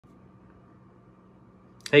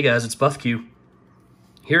Hey guys, it's Buff Q.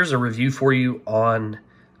 Here's a review for you on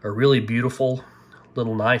a really beautiful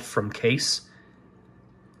little knife from Case.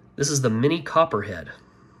 This is the Mini Copperhead.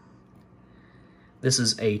 This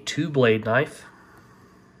is a 2-blade knife.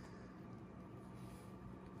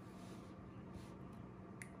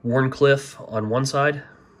 Wharncliffe on one side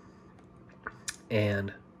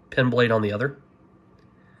and pen blade on the other.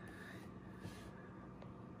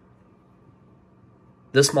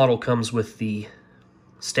 This model comes with the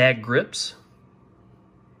stag grips,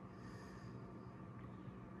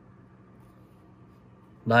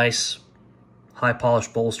 nice high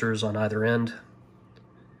polished bolsters on either end,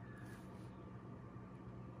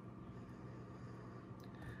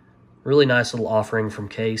 really nice little offering from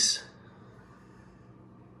Case.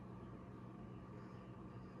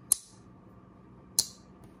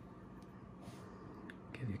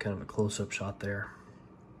 Give you kind of a close-up shot there.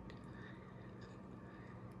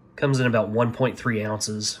 Comes in about 1.3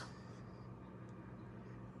 ounces.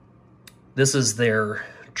 This is their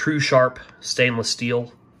True Sharp stainless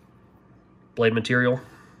steel blade material.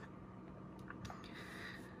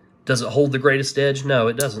 Does it hold the greatest edge? No,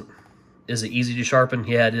 it doesn't. Is it easy to sharpen?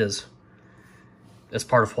 Yeah, it is. That's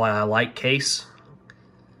part of why I like Case.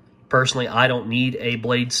 Personally, I don't need a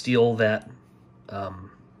blade steel that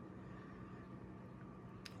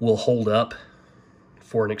will hold up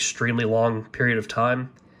for an extremely long period of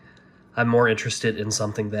time. I'm more interested in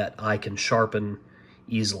something that I can sharpen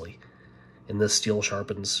easily, and this steel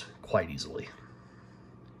sharpens quite easily.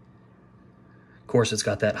 Of course, it's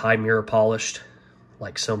got that high mirror polished,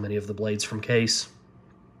 like so many of the blades from Case.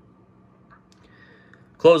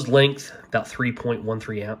 Closed length, about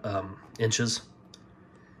 3.13 inches.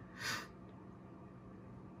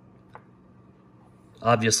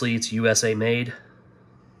 Obviously, it's USA made.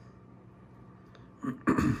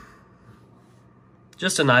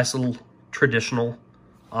 Just a nice little traditional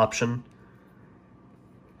option.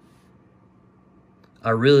 I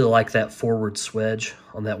really like that forward swedge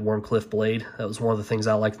on that Wharncliffe blade. That was one of the things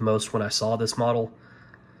I liked most when I saw this model.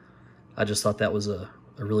 I just thought that was a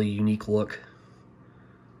really unique look.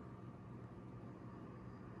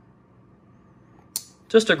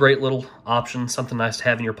 Just a great little option, something nice to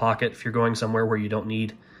have in your pocket if you're going somewhere where you don't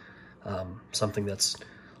need something that's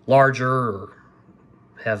larger or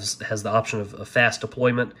has the option of a fast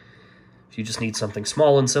deployment. If you just need something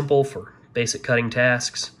small and simple for basic cutting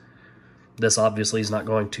tasks, this obviously is not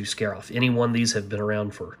going to scare off anyone. These have been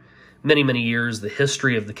around for many, many years. The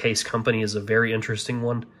history of the Case company is a very interesting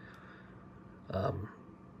one. And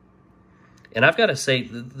I've got to say,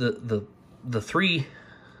 the three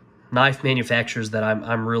knife manufacturers that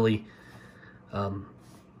I'm really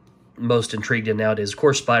most intrigued in nowadays, of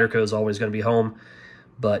course, Spyderco is always going to be home,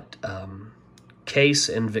 but Case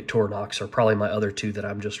and Victorinox are probably my other two that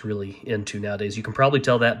I'm just really into nowadays. You can probably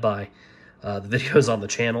tell that by the videos on the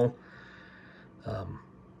channel.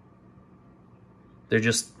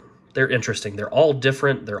 They're interesting. They're all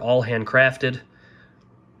different. They're all handcrafted.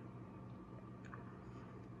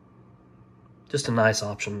 Just a nice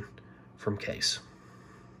option from Case.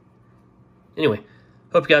 Anyway,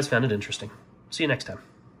 hope you guys found it interesting. See you next time.